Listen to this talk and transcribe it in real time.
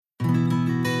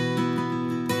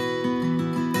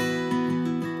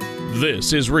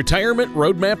This is Retirement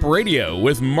Roadmap Radio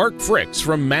with Mark Fricks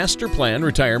from Master Plan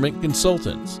Retirement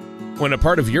Consultants. When a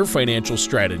part of your financial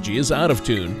strategy is out of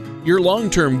tune, your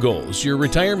long-term goals, your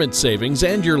retirement savings,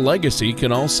 and your legacy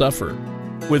can all suffer.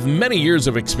 With many years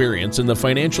of experience in the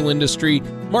financial industry,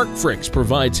 Mark Fricks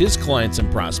provides his clients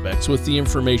and prospects with the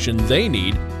information they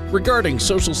need regarding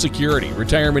Social Security,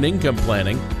 retirement income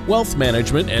planning, wealth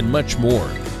management, and much more.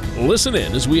 Listen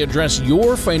in as we address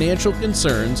your financial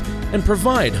concerns and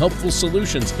provide helpful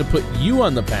solutions to put you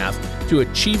on the path to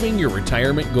achieving your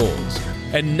retirement goals.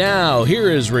 And now,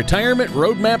 here is Retirement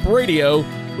Roadmap Radio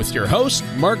with your host,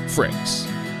 Mark Fricks.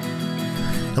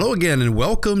 Hello again, and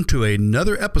welcome to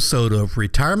another episode of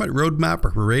Retirement Roadmap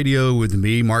Radio with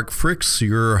me, Mark Fricks,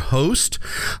 your host.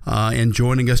 And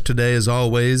joining us today, as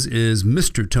always, is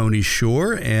Mr. Tony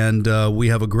Shore, and we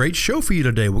have a great show for you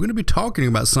today. We're going to be talking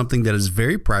about something that is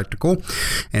very practical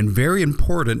and very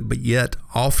important, but yet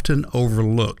often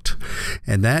overlooked,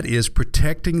 and that is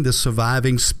protecting the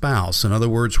surviving spouse. In other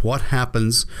words, what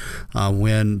happens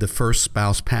when the first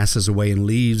spouse passes away and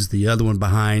leaves the other one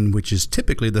behind, which is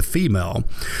typically the female.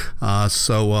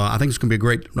 So I think it's going to be a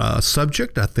great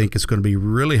subject. I think it's going to be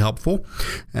really helpful.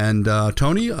 And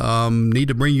Tony, need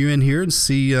to bring you in here and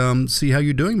see how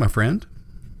you're doing, my friend.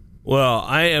 Well,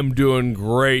 I am doing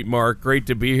great, Mark. Great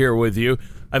to be here with you.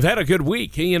 I've had a good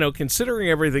week. You know, considering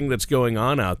everything that's going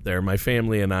on out there, my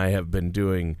family and I have been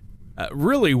doing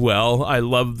really well. I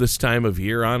love this time of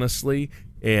year, honestly.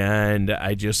 And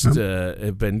I just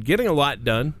have been getting a lot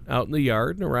done out in the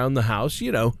yard and around the house,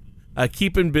 you know.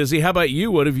 Keeping busy. How about you?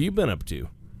 What have you been up to?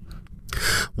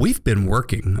 We've been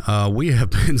working. We have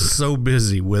been so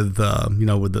busy with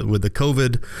the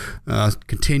COVID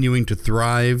continuing to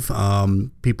thrive.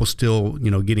 People still,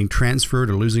 getting transferred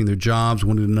or losing their jobs,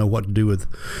 wanting to know what to do with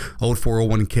old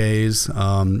 401ks.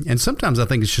 And sometimes I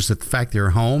think it's just the fact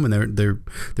they're home and they're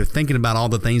thinking about all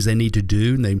the things they need to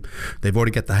do. And they've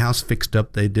already got the house fixed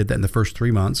up. They did that in the first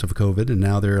 3 months of COVID, and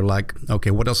now they're like, okay,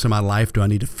 what else in my life do I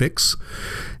need to fix?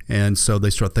 And so they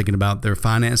start thinking about their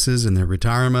finances and their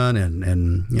retirement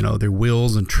and their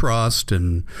wills and trust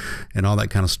and all that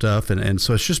kind of stuff. And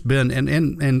so it's just been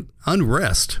and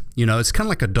unrest. It's kind of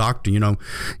like a doctor. You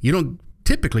don't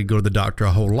typically go to the doctor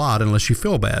a whole lot unless you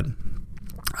feel bad.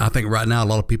 I think right now a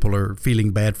lot of people are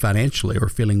feeling bad financially or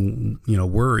feeling,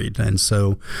 worried. And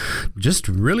so just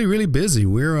really, really busy.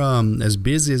 We're as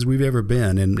busy as we've ever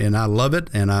been. And I love it.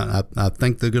 And I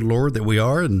thank the good Lord that we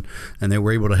are and that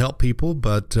we're able to help people.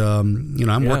 But,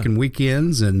 I'm working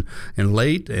weekends and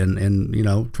late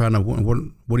and trying to,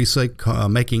 what do you say?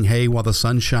 Making hay while the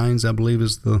sun shines, I believe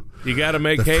is the... You got to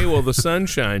make hay while the sun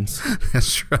shines.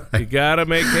 That's right. You got to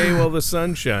make hay while the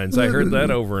sun shines. I heard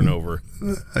that over and over.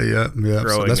 Yeah.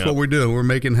 So that's what we're doing. We're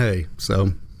making hay.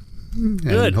 So,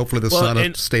 good. And hopefully the sun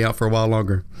will stay out for a while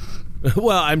longer.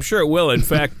 Well, I'm sure it will. In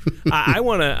fact, I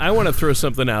want to throw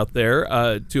something out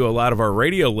there to a lot of our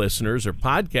radio listeners or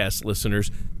podcast listeners.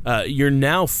 You're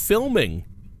now filming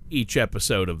each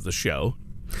episode of the show.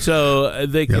 So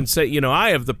they can say,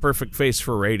 I have the perfect face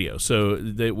for radio, so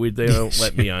they don't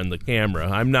let me on the camera.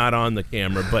 I'm not on the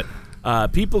camera,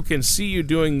 but people can see you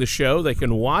doing the show. They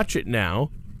can watch it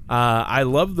now. I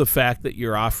love the fact that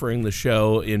you're offering the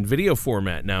show in video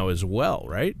format now as well,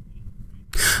 right?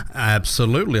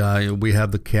 Absolutely. We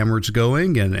have the cameras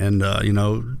going and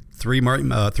three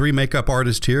makeup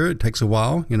artists here. It takes a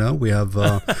while. We have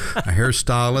a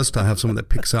hairstylist. I have someone that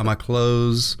picks out my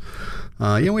clothes.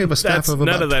 We have a staff of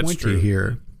about 20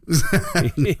 here.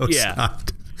 No, yeah.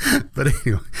 Not. But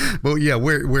anyway,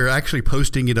 we're actually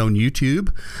posting it on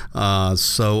YouTube,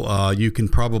 so you can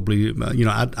probably,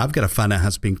 I've got to find out how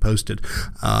it's being posted.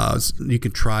 You can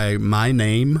try my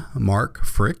name, Mark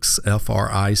Fricks,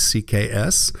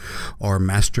 Fricks, or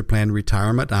Master Plan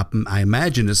Retirement. I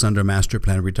imagine it's under Master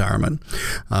Plan Retirement,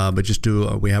 but just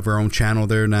we have our own channel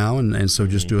there now, and so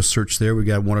just do a search there. We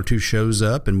got 1 or 2 shows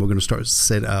up, and we're going to start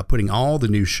putting all the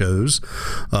new shows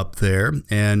up there.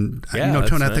 And Tony,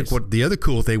 nice. I think what the other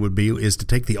cool thing would be is to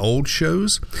take the old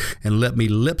shows and let me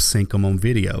lip sync them on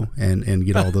video and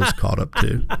get all those caught up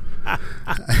too.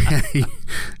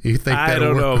 You think I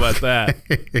don't know about that.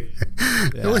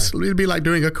 It'd be like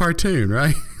doing a cartoon,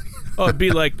 right? Oh, it'd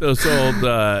be like those old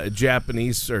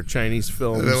Japanese or Chinese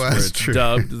films where it's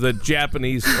dubbed, the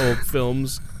Japanese old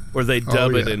films where they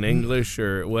dub it in English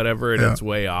or whatever, and it's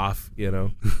way off,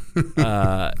 the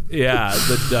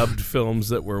dubbed films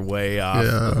that were way off,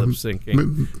 the lip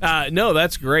syncing. No,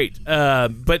 that's great.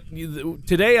 But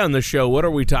today on the show, what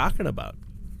are we talking about?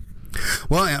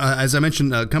 Well, as I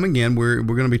mentioned, coming in, we're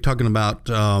going to be talking about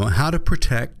how to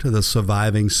protect the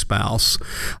surviving spouse.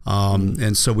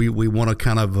 And so we want to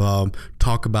kind of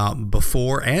talk about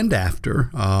before and after.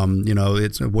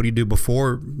 It's what do you do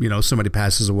before, somebody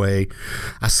passes away?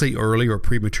 I say early or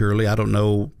prematurely. I don't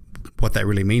know what that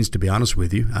really means, to be honest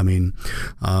with you. I mean,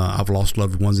 I've lost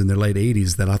loved ones in their late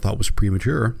 80s that I thought was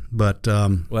premature, but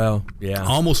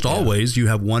almost always you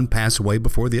have one pass away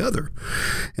before the other,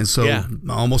 and so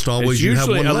almost always you have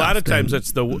one left. A lot of times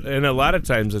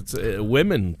it's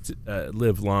women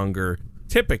live longer.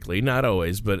 Typically, not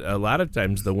always, but a lot of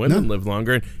times the women live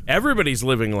longer, and everybody's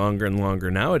living longer and longer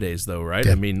nowadays, though, right?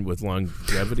 Yeah. I mean, with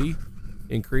longevity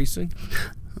increasing.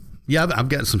 Yeah, I've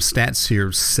got some stats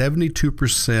here.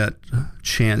 72%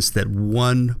 chance that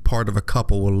one part of a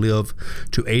couple will live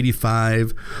to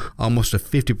 85, almost a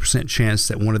 50% chance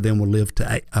that one of them will live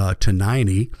to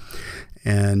 90,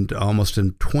 and almost a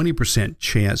 20%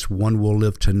 chance one will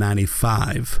live to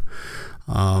 95.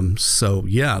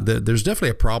 There's definitely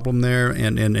a problem there,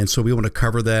 and so we want to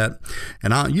cover that.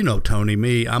 And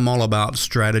Tony, I'm all about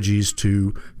strategies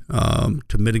to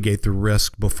mitigate the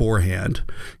risk beforehand.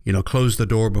 Close the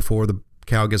door before the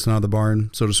cow gets out of the barn,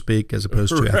 so to speak, as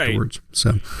opposed to afterwards.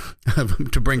 So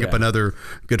to bring up another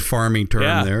good farming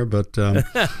term there, but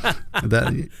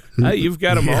you've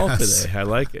got them all today. I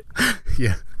like it.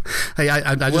 Yeah. Hey,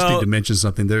 I just need to mention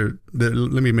something there.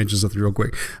 Let me mention something real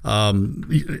quick.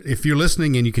 If you're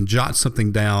listening and you can jot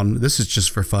something down, this is just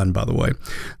for fun, by the way.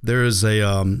 There is a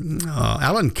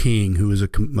Alan King, who was a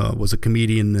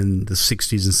comedian in the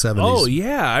 60s and 70s. Oh,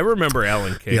 yeah. I remember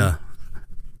Alan King. Yeah.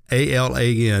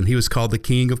 Alan. He was called the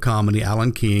King of Comedy,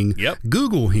 Alan King. Yep.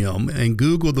 Google him and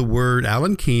Google the word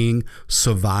Alan King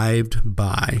survived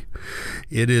by.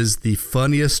 It is the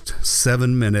funniest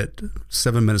 7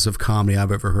 minutes of comedy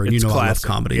I've ever heard. It's classic. I love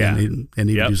comedy and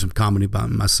need to do some comedy by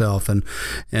myself. And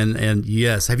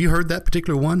yes, have you heard that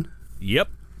particular one? Yep.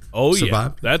 Oh,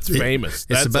 Survived? Yeah. That's famous.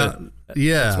 That's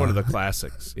one of the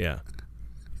classics. Yeah.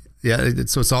 Yeah,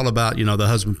 so it's all about, the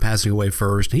husband passing away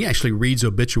first. He actually reads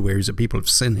obituaries that people have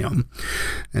sent him.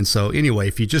 And so anyway,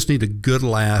 if you just need a good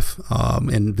laugh,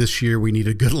 and this year we need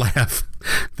a good laugh,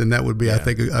 then that would be, I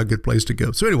think, a good place to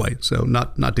go. So anyway,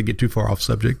 not to get too far off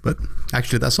subject, but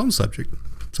actually that's on subject.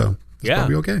 So it's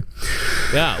probably okay.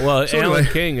 Yeah, well, so Alan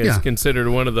King is considered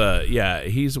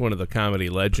he's one of the comedy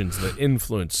legends that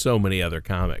influenced so many other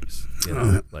comics.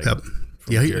 Yep.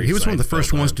 Yeah, he was one of the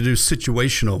first ones to do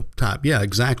situational type. Yeah,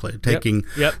 exactly. Taking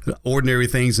ordinary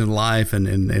things in life and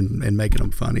making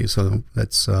them funny. So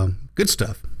that's good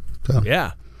stuff. So.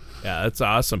 Yeah, that's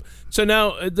awesome. So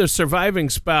now the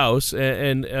surviving spouse,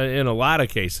 and in a lot of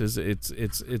cases,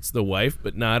 it's the wife,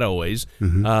 but not always.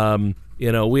 Mm-hmm.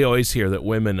 We always hear that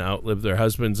women outlive their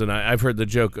husbands, and I've heard the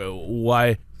joke: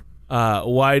 why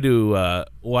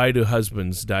do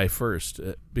husbands die first?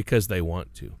 Because they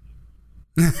want to.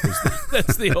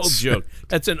 That's the old joke.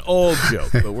 That's an old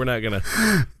joke, but we're not gonna.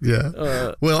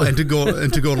 Yeah. Well, and to go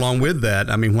along with that,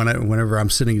 I mean, whenever I'm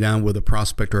sitting down with a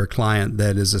prospect or a client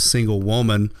that is a single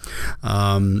woman,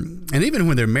 and even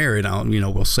when they're married,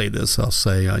 we'll say this. I'll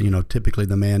say, typically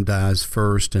the man dies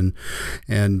first, and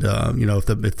if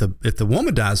the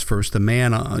woman dies first, the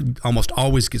man almost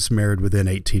always gets married within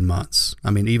 18 months.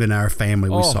 I mean, even our family,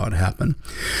 we saw it happen.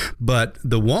 But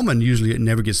the woman usually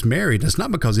never gets married. It's not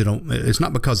because they don't. It's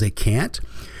not because they can't.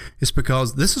 It's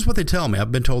because this is what they tell me.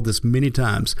 I've been told this many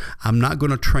times. I'm not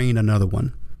going to train another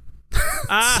one.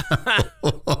 And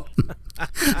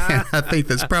I think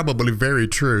that's probably very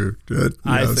true.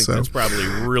 I think that's probably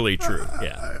really true.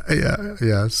 Yeah.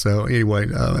 Yeah. So anyway,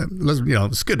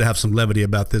 it's good to have some levity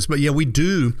about this. But yeah, we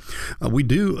do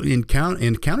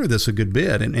encounter this a good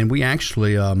bit, and we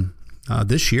actually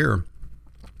this year.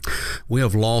 We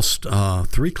have lost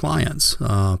 3 clients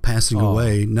passing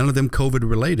away, none of them COVID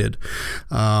related.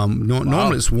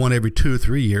 Normally it's one every 2 or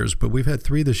 3 years, but we've had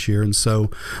 3 this year. And so,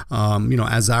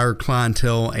 as our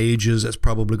clientele ages, that's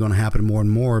probably going to happen more and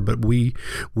more. But we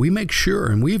make sure,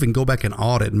 and we even go back and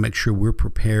audit and make sure we're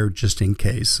prepared just in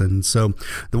case. And so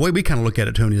the way we kind of look at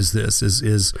it, Tony, is this,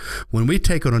 is when we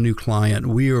take on a new client,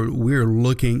 we're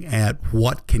looking at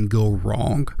what can go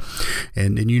wrong.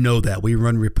 And that we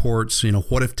run reports,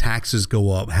 what if taxes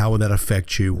go up? How would that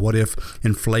affect you? What if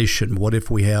inflation? What if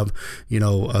we have,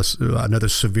 another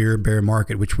severe bear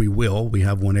market, which we will. We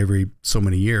have one every so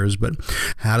many years. But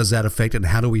how does that affect it? And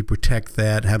how do we protect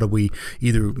that? How do we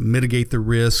either mitigate the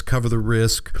risk, cover the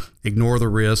risk, ignore the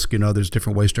risk? There's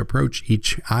different ways to approach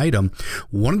each item.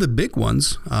 One of the big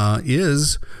ones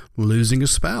is losing a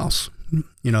spouse.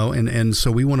 And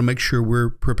so we want to make sure we're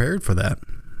prepared for that.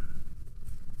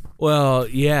 Well,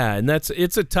 yeah, and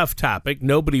it's a tough topic.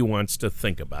 Nobody wants to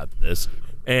think about this,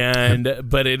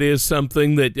 but it is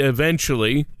something that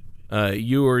eventually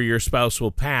you or your spouse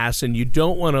will pass, and you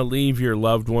don't want to leave your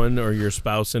loved one or your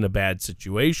spouse in a bad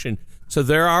situation. So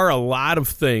there are a lot of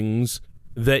things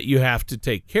that you have to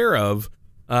take care of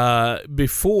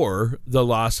before the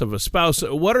loss of a spouse.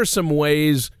 What are some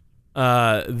ways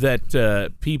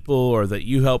that people, or that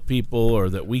you help people, or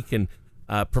that we can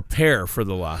prepare for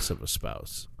the loss of a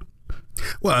spouse?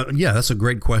 Well, yeah, that's a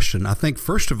great question. I think,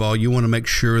 first of all, you want to make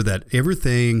sure that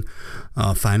everything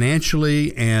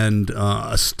financially and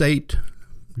estate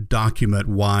document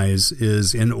wise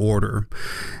is in order.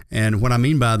 And what I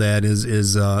mean by that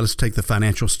is let's take the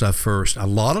financial stuff first. A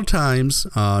lot of times,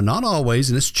 not always,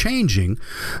 and it's changing,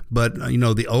 but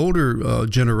the older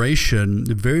generation,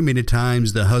 very many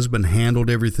times the husband handled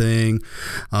everything.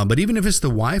 But even if it's the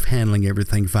wife handling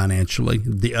everything financially,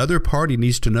 the other party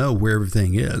needs to know where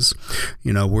everything is.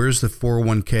 Where's the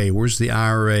 401k? Where's the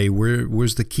IRA?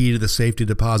 Where's the key to the safety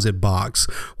deposit box?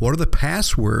 What are the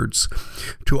passwords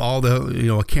to all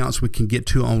the accounts we can get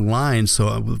to online?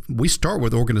 So we start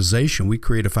with organization. We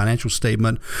create a financial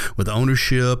statement with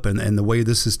ownership and the way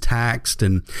this is taxed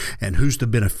and who's the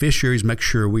beneficiaries. Make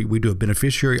sure we do a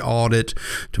beneficiary audit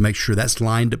to make sure that's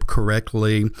lined up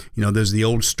correctly. There's the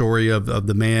old story of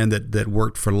the man that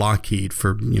worked for Lockheed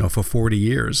for 40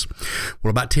 years.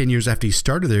 Well, about 10 years after he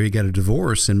started there, he got a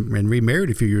divorce and remarried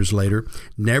a few years later.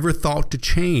 Never thought to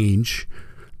change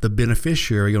the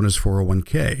beneficiary on his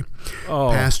 401k.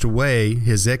 Passed away.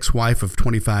 His ex-wife of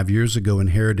 25 years ago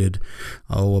inherited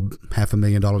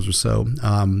 $500,000 or so.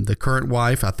 The current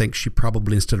wife, I think she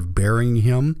probably, instead of burying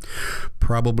him,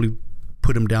 probably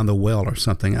put him down the well or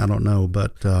something. I don't know,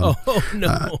 but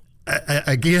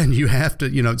again, you have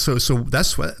to, so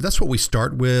that's what we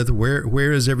start with.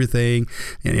 Where is everything?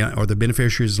 Are the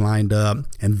beneficiaries lined up?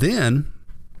 And then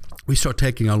we start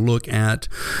taking a look at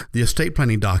the estate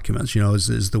planning documents.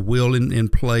 Is the will in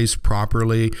place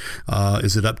properly?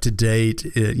 Is it up to date?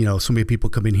 So many people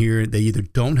come in here, they either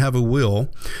don't have a will,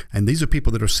 and these are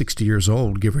people that are 60 years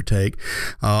old, give or take,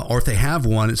 or if they have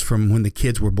one, it's from when the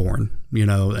kids were born.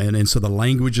 And so the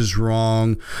language is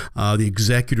wrong. The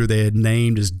executor they had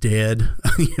named is dead,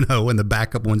 and the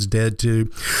backup one's dead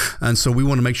too. And so we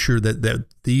want to make sure that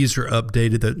these are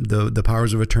updated, the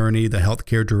powers of attorney, the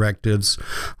healthcare directives,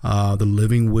 the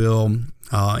living will,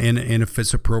 and if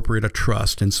it's appropriate, a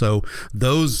trust. And so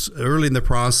those early in the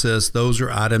process, those are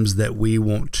items that we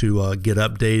want to get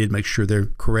updated, make sure they're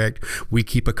correct. We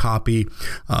keep a copy,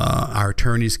 our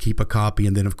attorneys keep a copy,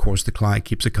 and then of course the client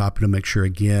keeps a copy to make sure,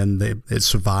 again, it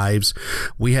survives.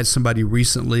 We had somebody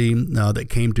recently that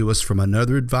came to us from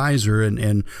another advisor,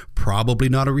 and probably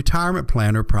not a retirement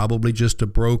planner, probably just a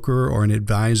broker or an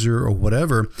advisor or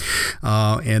whatever,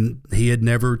 and he had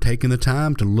never taken the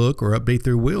time to look or update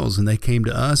their wills, and they came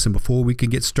to us, and before we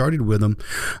could get started with them,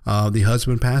 the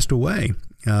husband passed away.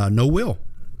 No will.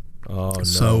 Oh, no.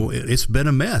 So it's been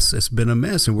a mess.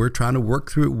 And we're trying to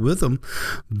work through it with them.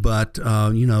 But,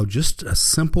 just a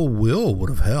simple will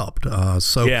would have helped.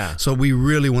 So we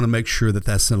really want to make sure that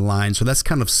that's in line. So that's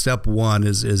kind of step one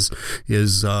is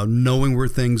knowing where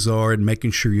things are and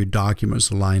making sure your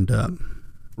documents are lined up.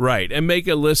 Right. And make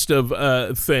a list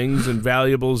of things and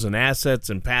valuables and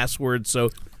assets and passwords. So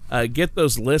get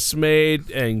those lists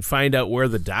made and find out where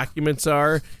the documents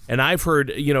are. And I've heard,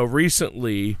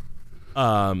 recently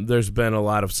there's been a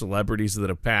lot of celebrities that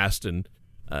have passed, and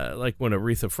like when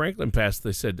Aretha Franklin passed,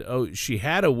 they said, she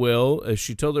had a will.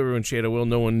 She told everyone she had a will.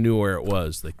 No one knew where it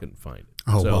was. They couldn't find it.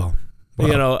 Oh, wow.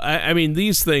 Wow. I mean,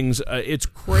 these things, it's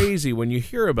crazy when you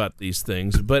hear about these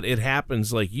things, but it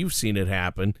happens like you've seen it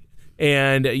happen.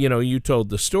 And, you told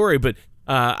the story, but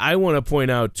I want to point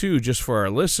out, too, just for our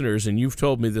listeners, and you've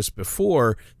told me this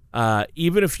before,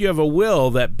 even if you have a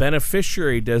will, that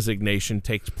beneficiary designation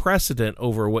takes precedent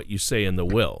over what you say in the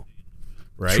will,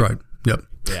 right? That's right. Yep.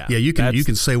 Yeah, you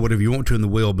can say whatever you want to in the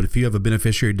will, but if you have a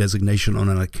beneficiary designation on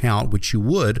an account, which you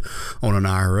would on an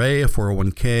IRA, a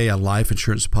 401k, a life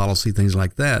insurance policy, things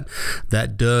like that,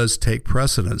 that does take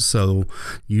precedence. So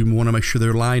you want to make sure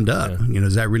they're lined up. Yeah.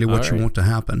 Is that really what you want to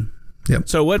happen? Yep.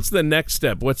 So what's the next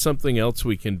step? What's something else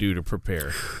we can do to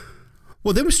prepare?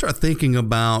 Well, then we start thinking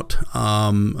about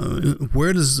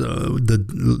where does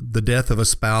the death of a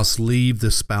spouse leave the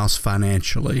spouse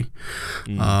financially?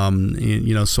 So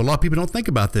a lot of people don't think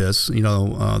about this.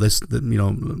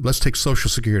 Let's take Social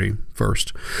Security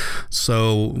first.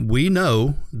 So we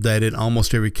know that in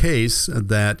almost every case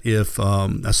that if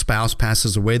a spouse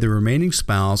passes away, the remaining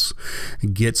spouse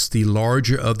gets the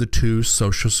larger of the two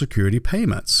Social Security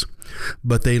payments,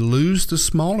 but they lose the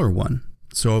smaller one.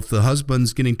 So if the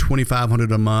husband's getting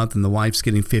 $2,500 a month and the wife's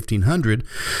getting $1,500,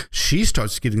 she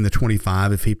starts getting the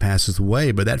 $2,500 if he passes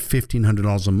away, but that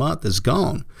 $1,500 a month is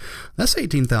gone. That's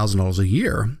 $18,000 a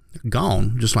year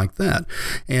gone, just like that.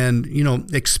 And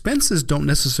expenses don't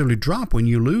necessarily drop when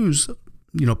you lose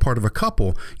part of a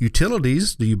couple.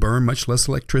 Utilities, do you burn much less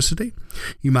electricity?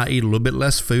 You might eat a little bit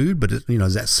less food, but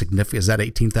is that significant? Is that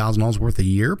 $18,000 worth a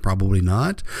year? Probably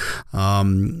not.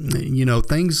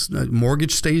 Things,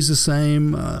 mortgage stays the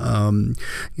same.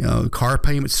 Car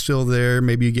payment's still there.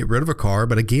 Maybe you get rid of a car,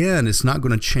 but again, it's not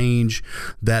going to change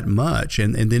that much.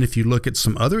 And then if you look at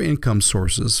some other income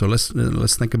sources, so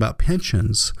let's think about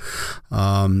pensions.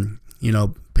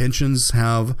 Pensions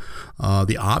have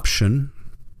the option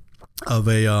of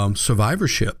a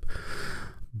survivorship.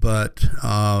 But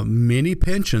many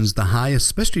pensions, the highest,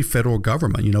 especially federal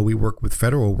government, we work with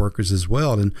federal workers as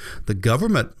well, and the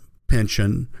government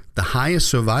pension, the highest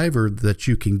survivor that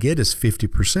you can get is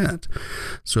 50%.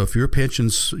 So if your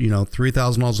pension's,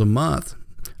 $3,000 a month,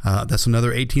 that's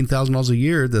another $18,000 a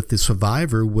year that the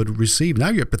survivor would receive. Now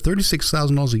you're up to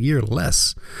 $36,000 a year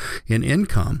less in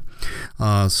income.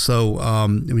 So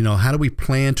how do we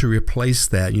plan to replace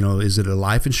that? Is it a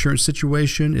life insurance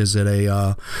situation? Is it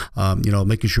a,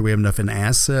 making sure we have enough in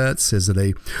assets? Is it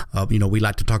we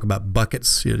like to talk about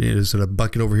buckets. Is it a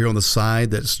bucket over here on the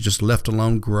side that's just left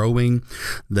alone growing,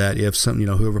 that if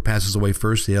whoever passes away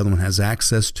first, the other one has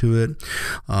access to it?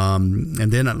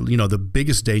 And then, the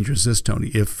biggest danger is this,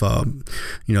 Tony. If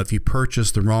you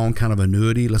purchase the wrong kind of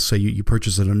annuity, let's say you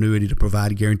purchase an annuity to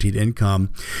provide guaranteed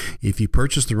income, if you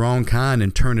purchase the wrong kind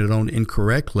and turn it on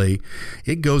incorrectly,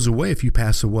 it goes away if you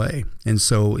pass away. And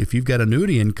so if you've got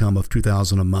annuity income of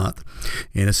 $2,000 a month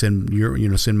and it's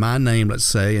in my name, let's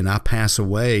say, and I pass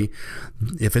away,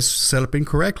 if it's set up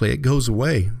incorrectly, it goes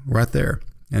away right there.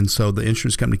 And so the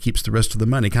insurance company keeps the rest of the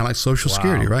money, kind of like Social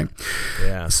Security, right?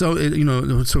 Yeah. So,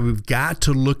 so we've got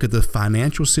to look at the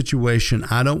financial situation.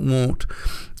 I don't want,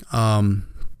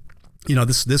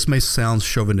 this may sound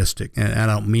chauvinistic, and I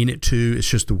don't mean it to. It's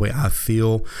just the way I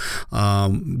feel.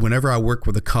 Whenever I work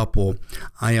with a couple,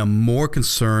 I am more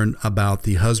concerned about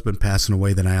the husband passing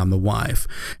away than I am the wife.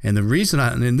 And the reason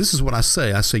and this is what I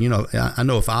say, I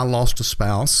know if I lost a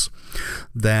spouse,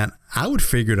 that I would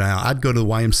figure it out. I'd go to the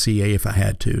YMCA if I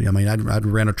had to. I mean, I'd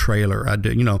rent a trailer.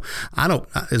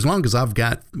 As long as I've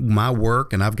got my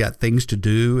work and I've got things to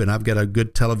do and I've got a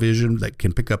good television that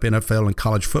can pick up NFL and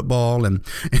college football and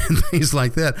things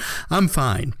like that, I'm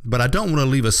fine. But I don't want to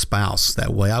leave a spouse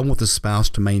that way. I want the spouse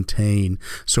to maintain.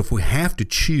 So if we have to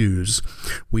choose,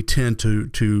 we tend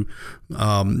to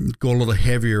go a little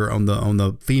heavier on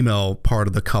the female part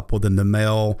of the couple than the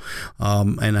male.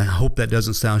 And I hope that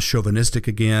doesn't sound chauvinistic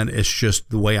again. It's just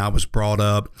the way I was brought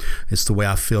up. It's the way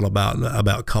I feel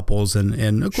about couples.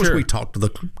 And of course, Sure. we talk to the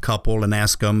couple and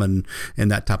ask them and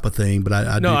that type of thing. But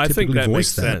I do think typically that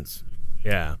voice makes sense.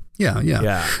 Yeah.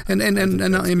 Yeah. And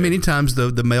many times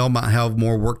the male might have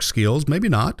more work skills. Maybe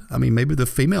not. I mean, maybe the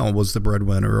female was the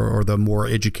breadwinner or the more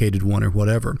educated one or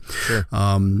whatever. Sure.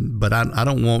 But I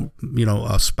don't want,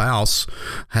 a spouse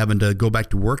having to go back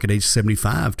to work at age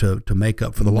 75 to make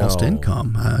up for the lost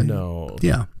income. No.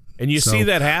 Yeah. And you see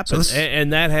that happen,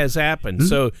 and that has happened. Mm-hmm.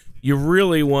 So you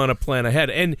really want to plan ahead.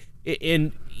 And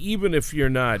even if you're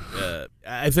not,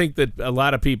 I think that a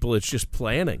lot of people, it's just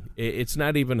planning. It's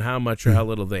not even how much or how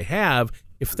little they have.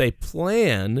 If they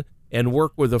plan and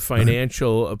work with a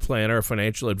financial planner, a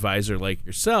financial advisor like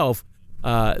yourself,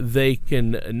 they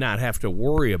can not have to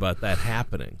worry about that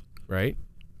happening, right?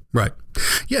 Right.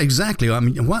 Yeah, exactly. I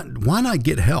mean, why not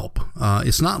get help?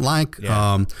 It's not like, we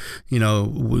that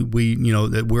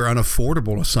we're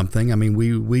unaffordable or something. I mean,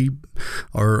 we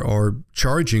are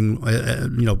charging,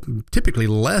 typically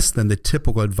less than the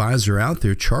typical advisor out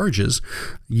there charges,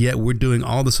 yet we're doing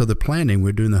all this other planning.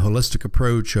 We're doing the holistic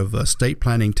approach of estate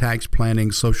planning, tax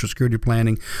planning, Social Security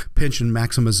planning, pension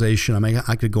maximization. I mean,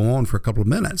 I could go on for a couple of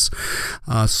minutes.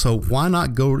 So why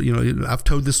not go, I've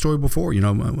told this story before,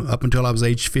 up until I was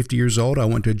age 50 years old, I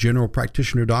went to a general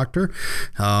practitioner doctor,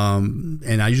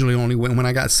 and I usually only went when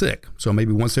I got sick. So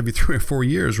maybe once every 3 or 4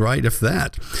 years, right, if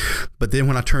that. But then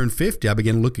when I turned 50, I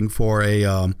began looking for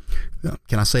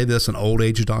can I say this, an old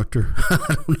age doctor?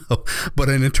 I don't know. But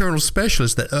an internal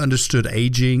specialist that understood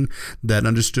aging, that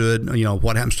understood,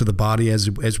 what happens to the body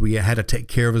as we had to take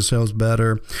care of ourselves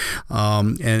better.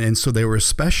 And so they were a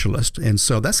specialist. And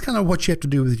so that's kind of what you have to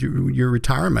do with your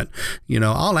retirement.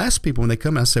 I'll ask people when they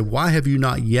come and I say, why have you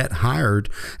not yet hired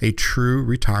a true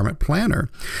retirement planner?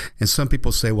 And some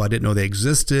people say, well, I didn't know they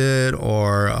existed,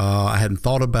 or I hadn't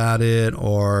thought about it,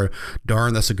 or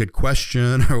darn, that's a good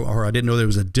question, or I didn't know there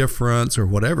was a difference. fronts or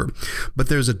whatever. But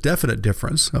there's a definite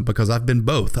difference because I've been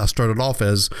both. I started off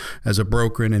as a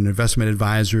broker and an investment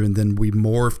advisor, and then we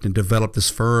morphed and developed this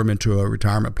firm into a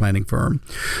retirement planning firm.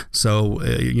 So,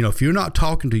 if you're not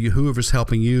talking to whoever's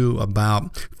helping you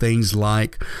about things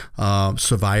like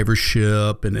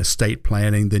survivorship and estate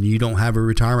planning, then you don't have a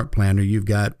retirement planner. You've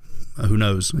got, who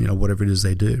knows, whatever it is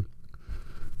they do.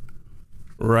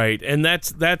 Right, and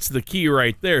that's the key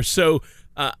right there. So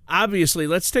obviously,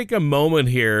 let's take a moment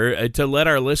here to let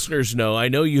our listeners know. I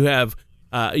know you have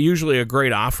usually a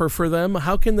great offer for them.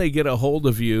 How can they get a hold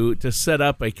of you to set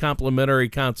up a complimentary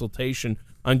consultation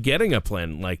on getting a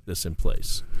plan like this in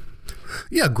place?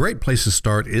 Yeah, a great place to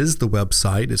start is the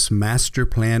website. It's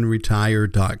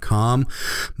masterplanretire.com,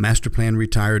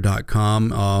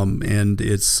 masterplanretire.com, and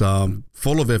it's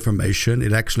full of information.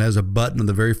 It actually has a button on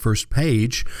the very first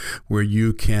page where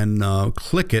you can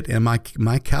click it, and my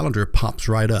calendar pops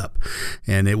right up,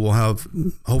 and it will have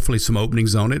hopefully some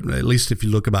openings on it. At least if you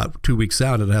look about 2 weeks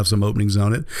out, it'll have some openings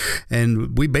on it.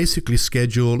 And we basically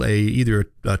schedule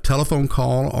either a telephone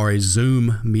call or a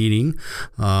Zoom meeting.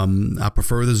 I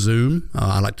prefer the Zoom.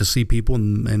 I like to see people,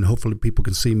 and hopefully people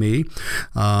can see me.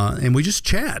 And we just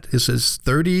chat. It's a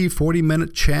 30,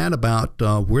 40-minute chat about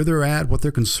where they're at, what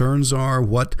their concerns are,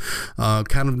 what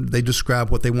they describe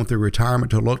what they want their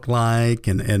retirement to look like,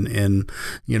 and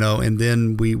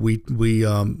then we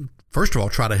first of all,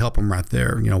 try to help them right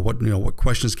there. What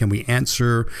questions can we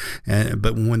answer?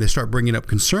 But when they start bringing up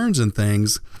concerns and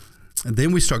things, and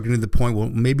then we start getting to the point, well,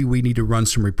 maybe we need to run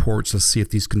some reports to see if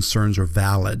these concerns are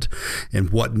valid and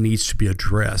what needs to be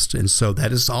addressed. And so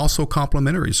that is also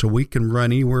complimentary. So we can run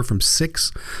anywhere from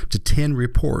 6 to 10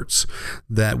 reports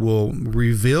that will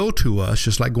reveal to us,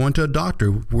 just like going to a doctor,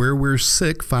 where we're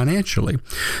sick financially.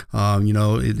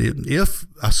 If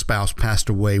a spouse passed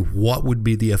away, what would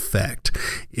be the effect?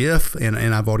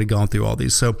 And I've already gone through all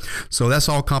these. So that's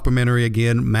all complimentary.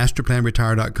 Again,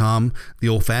 masterplanretire.com. The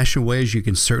old-fashioned way is you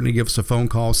can certainly give us a phone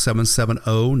call,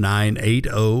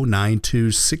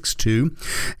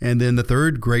 770-980-9262. And then the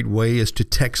third great way is to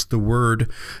text the word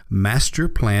master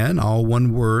plan, all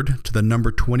one word, to the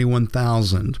number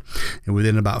 21,000. And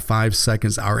within about 5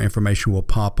 seconds, our information will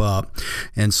pop up.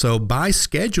 And so by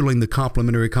scheduling the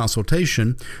complimentary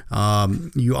consultation,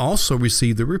 you also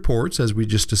receive the reports, as we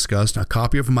just discussed, a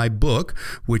copy of my book,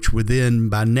 which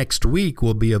by next week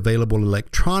will be available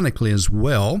electronically as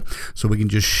well. So we can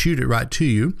just shoot it right to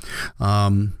you.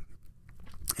 And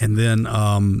then,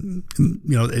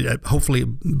 hopefully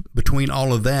between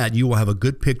all of that, you will have a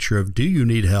good picture of, do you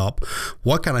need help?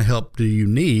 What kind of help do you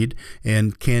need?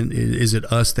 And is it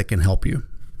us that can help you?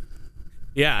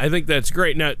 Yeah, I think that's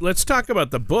great. Now, let's talk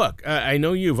about the book. I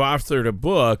know you've authored a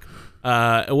book.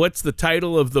 What's the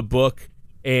title of the book,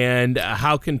 and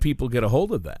how can people get a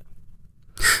hold of that?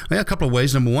 Yeah, a couple of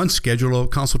ways. Number one, schedule a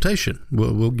consultation.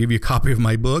 We'll give you a copy of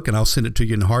my book, and I'll send it to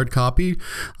you in hard copy.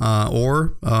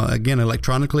 Or again,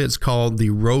 electronically, it's called The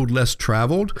Road Less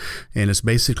Traveled, and it's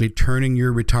basically turning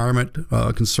your retirement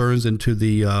concerns into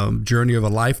the journey of a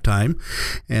lifetime.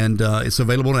 And it's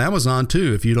available on Amazon,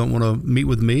 too. If you don't want to meet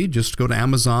with me, just go to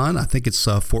Amazon. I think it's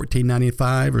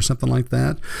 $14.95 or something like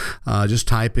that. Just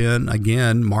type in,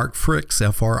 again, Mark Fricks,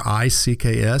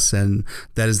 Fricks, and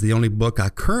that is the only book I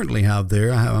currently have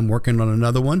there. I'm working on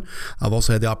another one. I've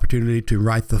also had the opportunity to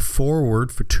write the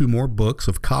foreword for 2 more books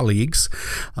of colleagues.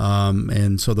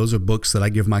 And so those are books that I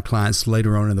give my clients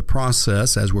later on in the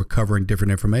process as we're covering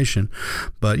different information.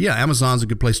 But yeah, Amazon's a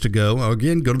good place to go.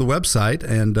 Again, go to the website,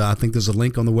 and I think there's a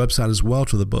link on the website as well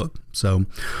to the book. So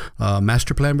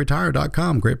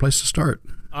masterplanretire.com, great place to start.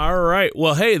 All right.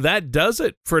 Well, hey, that does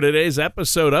it for today's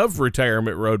episode of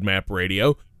Retirement Roadmap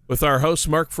Radio with our host,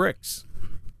 Mark Fricks.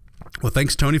 Well,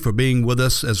 thanks, Tony, for being with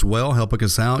us as well, helping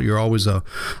us out. You're always a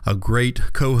great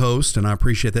co-host, and I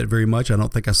appreciate that very much. I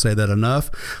don't think I say that enough.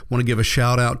 I want to give a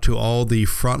shout out to all the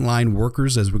frontline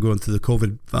workers as we're going through the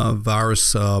COVID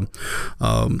virus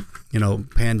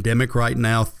pandemic right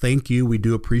now. Thank you. We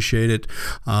do appreciate it.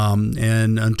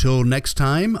 And until next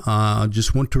time, I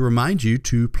just want to remind you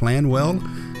to plan well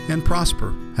and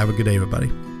prosper. Have a good day,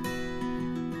 everybody.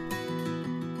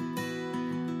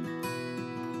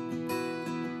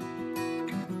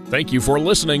 Thank you for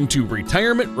listening to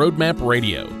Retirement Roadmap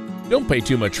Radio. Don't pay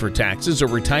too much for taxes or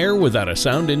retire without a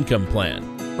sound income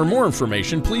plan. For more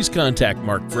information, please contact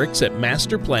Mark Fricks at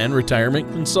Master Plan Retirement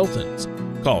Consultants.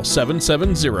 Call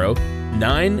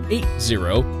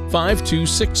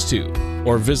 770-980-5262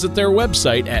 or visit their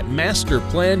website at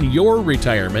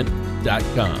masterplanyourretirement.com.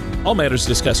 masterplan.com. All matters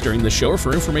discussed during this show are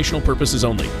for informational purposes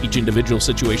only. Each individual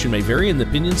situation may vary, and the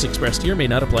opinions expressed here may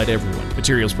not apply to everyone.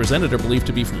 Materials presented are believed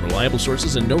to be from reliable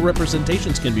sources, and no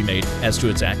representations can be made as to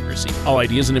its accuracy. All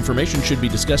ideas and information should be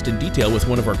discussed in detail with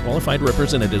one of our qualified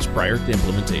representatives prior to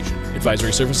implementation.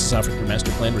 Advisory services offered through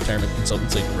Master Plan Retirement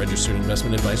Consultants, a registered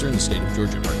investment advisor in the state of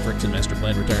Georgia. Mark Fricks and Master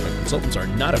Plan Retirement Consultants are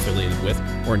not affiliated with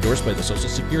or endorsed by the Social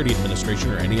Security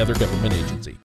Administration or any other government agency.